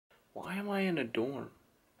Why am I in a dorm?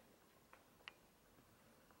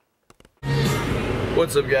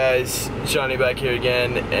 What's up, guys? Johnny back here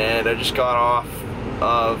again, and I just got off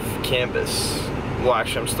of campus. Well,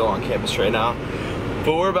 actually, I'm still on campus right now.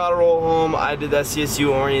 But we're about to roll home. I did that CSU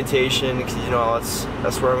orientation because, you know,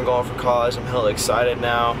 that's where I'm going for college. I'm hella excited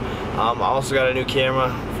now. I also got a new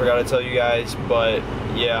camera. Forgot to tell you guys, but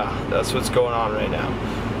yeah, that's what's going on right now.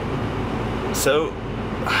 So,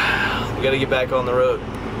 we gotta get back on the road.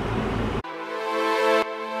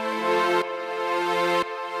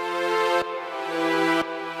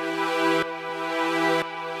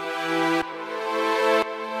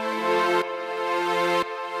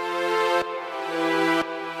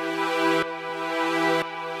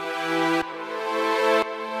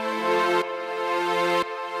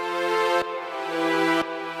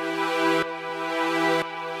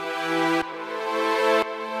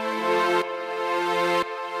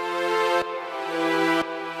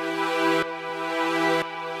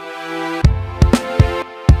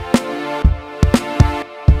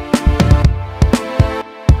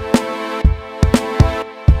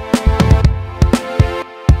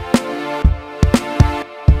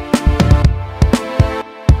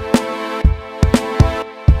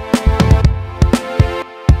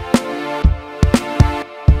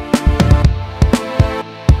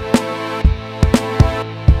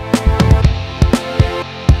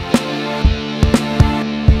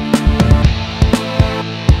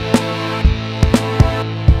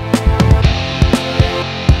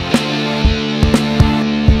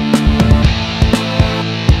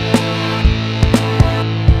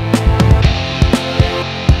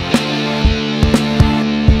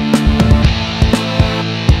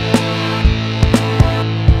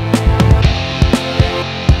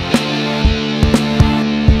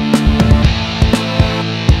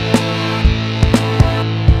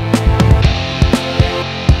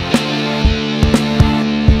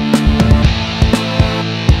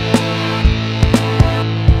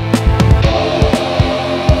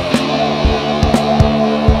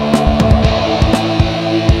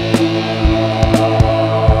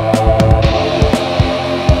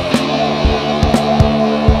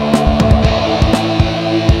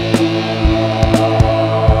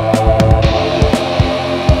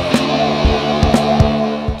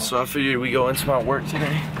 So I figured we go into my work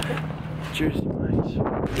today. Cheers.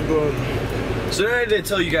 So I didn't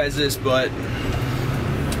tell you guys this, but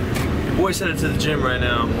your boy's headed to the gym right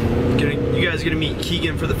now. You guys are gonna meet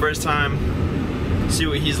Keegan for the first time, see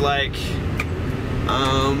what he's like.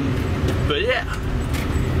 But yeah,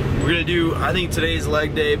 we're gonna do, I think today's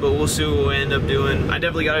leg day, but we'll see what we'll end up doing. I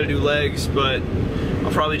definitely gotta do legs, but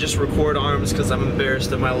I'll probably just record arms because I'm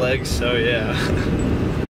embarrassed of my legs, so yeah.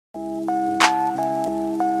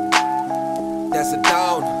 That's a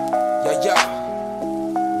down, yeah.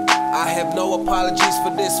 I have no apologies for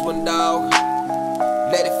this one, dog.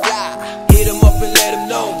 Let it fly. Hit 'em up and let 'em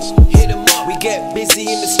know. Hit 'em up. We get busy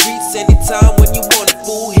in the streets anytime when you want it,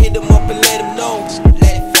 fool. Hit 'em up and let 'em know.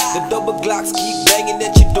 Let it fly. The double Glocks keep banging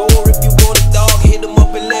at your door if you want it, dog. Hit 'em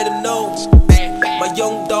up and let 'em know. My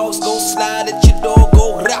young dogs gon' slide at your door,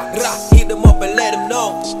 go rock, rock. Hit 'em up and let 'em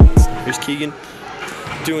know. Here's Keegan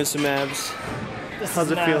doing some abs.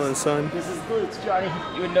 How's it feeling, son? This is glutes, Johnny.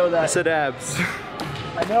 You would know that. I said abs.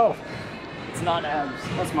 I know. It's not abs.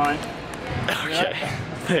 That's mine. Okay,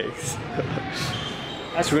 thanks.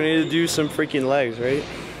 So we need to do some freaking legs, right?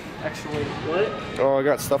 Actually, what? Oh, I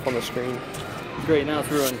got stuff on the screen. Great, now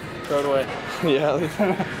it's ruined. Throw it away. Yeah,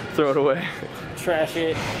 throw it away. Trash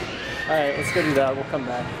it. Alright, let's go do that. We'll come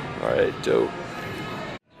back. Alright, dope.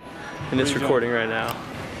 And it's recording right now.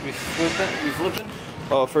 We flipping? We flipping?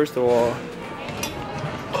 Oh, first of all,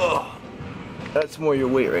 oh, that's more your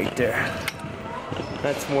weight right there.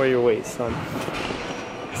 That's more your weight, son.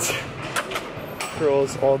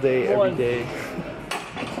 Curls all day, every day.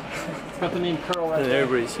 It's got the name Curl right And there.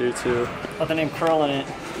 everybody's here too. Got the name Curl in it.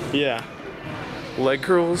 Yeah. Leg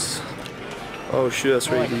curls. Oh shoot, that's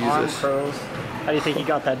where you can arm use this. curls. How do you think he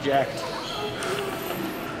got that jacked?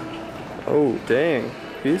 Oh dang,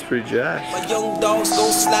 he's pretty jacked. My young dogs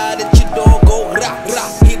gon' slide at your door, go rock,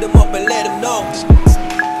 rock. Hit 'em up and let 'em know.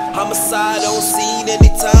 Homicide on scene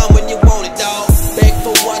anytime when you want it, dog. Beg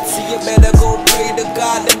for what? So you better go pray to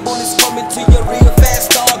God. Them bullets coming to you real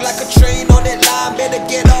fast, dog. Like a train on that line. Better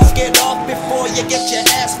get off before you get your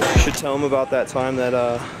ass back. Should tell him about that time that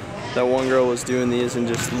that one girl was doing these and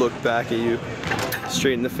just looked back at you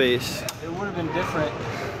straight in the face. It would have been different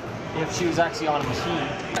if she was actually on a machine.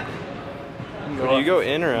 Do you go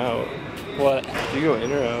in or out? What? Do you go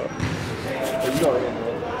in or out?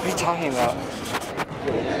 What are you talking about?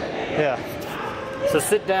 Yeah. So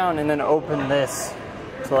sit down and then open this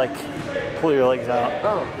to like pull your legs out.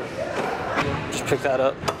 Oh. Just pick that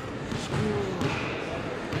up.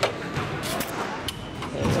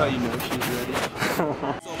 That's how you know she's ready.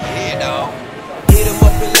 Hit 'em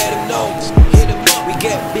up and let 'em know. Hit 'em up. We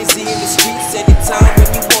get busy in the streets anytime when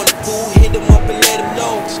you want a fool. Hit 'em up and let 'em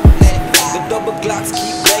know. The double Glocks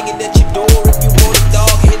keep banging at your door if you want a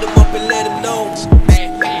dog. Hit 'em up and let 'em know.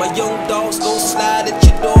 My young dogs gon' slide at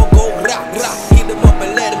your door, go rock rock. Hit 'em up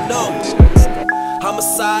and let 'em know.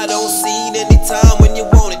 Homicide on scene anytime when you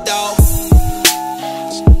want it, dog.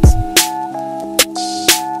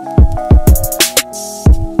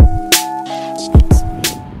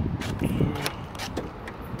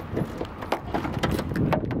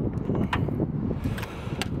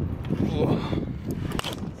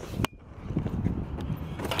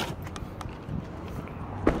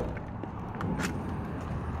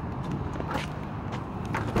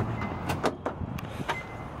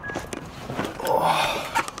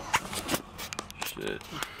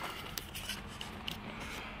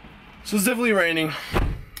 So it's definitely raining.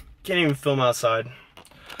 Can't even film outside.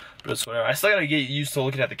 But it's whatever. I still gotta get used to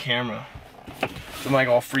looking at the camera. I'm like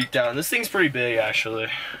all freaked out. And this thing's pretty big actually.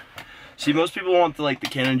 See, most people want the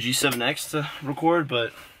Canon G7X to record,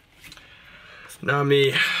 but not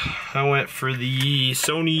me. I went for the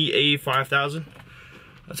Sony A5000.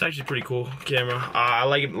 That's actually a pretty cool camera. I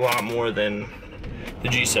like it a lot more than the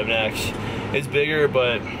G7X. It's bigger,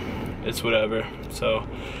 but it's whatever. So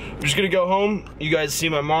I'm just gonna go home. You guys see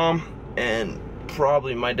my mom and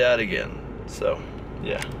probably my dad again. So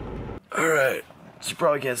yeah. Alright, so you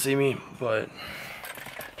probably can't see me, but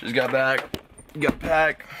just got back, got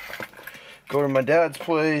packed, go to my dad's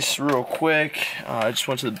place real quick. I just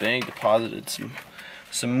went to the bank, deposited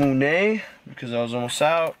some money because I was almost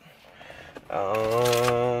out.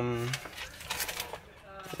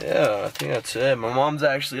 Yeah, I think that's it. My mom's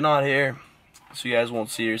actually not here, so you guys won't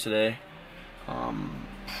see her today.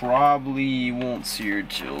 Probably won't see her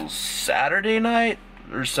till Saturday night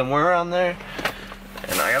or somewhere around there.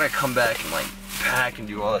 And I gotta come back and pack and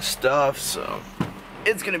do all this stuff, so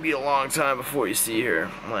it's gonna be a long time before you see her,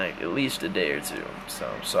 at least a day or two. So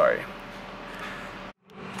I'm sorry.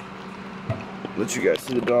 Let you guys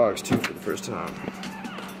see the dogs too for the first time.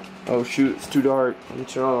 Oh shoot, it's too dark. Let me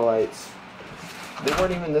turn on the lights. They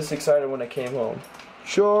weren't even this excited when I came home.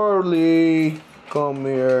 Charlie, come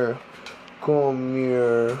here. Come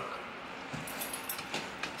here.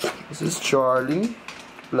 This is Charlie,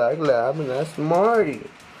 Black Lab, and that's Marty.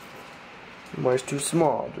 Marty's too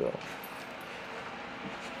small, Joe.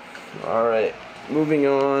 Alright, moving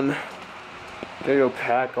on. Gotta go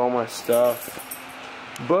pack all my stuff.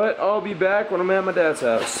 But I'll be back when I'm at my dad's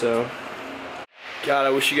house, so. God, I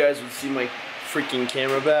wish you guys would see my freaking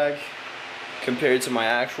camera bag compared to my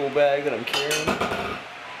actual bag that I'm carrying.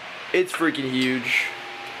 It's freaking huge.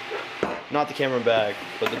 Not the camera bag,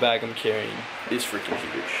 but the bag I'm carrying is freaking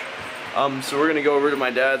huge. So we're gonna go over to my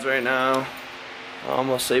dad's right now. I'm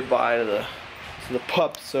gonna say bye to the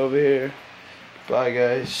pups over here. Bye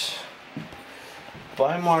guys.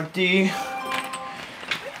 Bye Marty.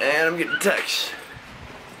 And I'm getting a text.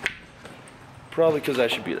 Probably because I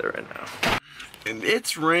should be there right now. And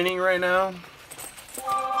it's raining right now.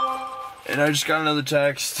 And I just got another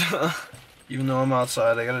text. Even though I'm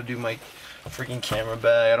outside, I gotta do my freaking camera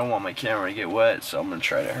bag. I don't want my camera to get wet, so I'm gonna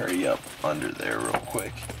try to hurry up under there real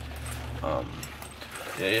quick. Yeah,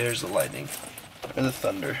 here's the lightning. Or the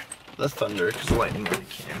thunder. The thunder, because the lightning really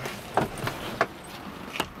came.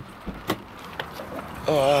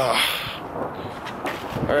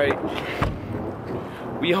 Alright.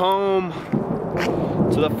 We home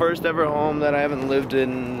to the first ever home that I haven't lived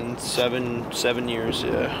in seven years,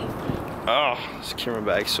 yeah. Oh, this camera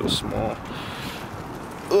bag's so small.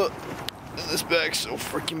 This bag's so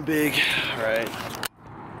freaking big. Alright.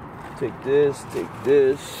 Take this,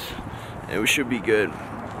 and we should be good.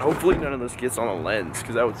 Hopefully none of this gets on a lens,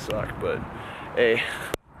 because that would suck, but hey.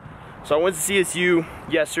 So I went to CSU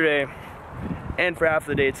yesterday, and for half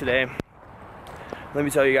the day today. Let me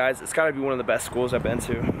tell you guys, it's gotta be one of the best schools I've been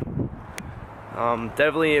to.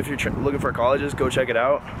 Definitely, if you're looking for colleges, go check it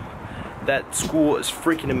out. That school is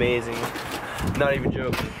freaking amazing. Not even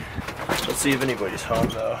joking. Let's see if anybody's home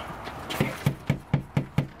though.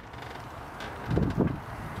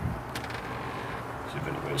 See if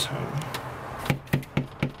anybody's home.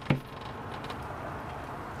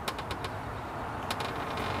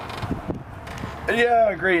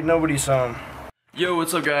 Yeah, great, nobody's home. Yo,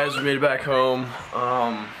 what's up guys? We made it back home.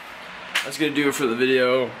 That's gonna do it for the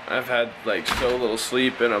video. I've had so little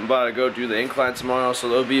sleep and I'm about to go do the incline tomorrow, so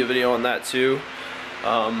there'll be a video on that too.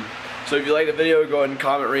 So if you like the video, go ahead and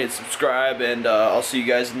comment, rate, and subscribe, and I'll see you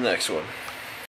guys in the next one.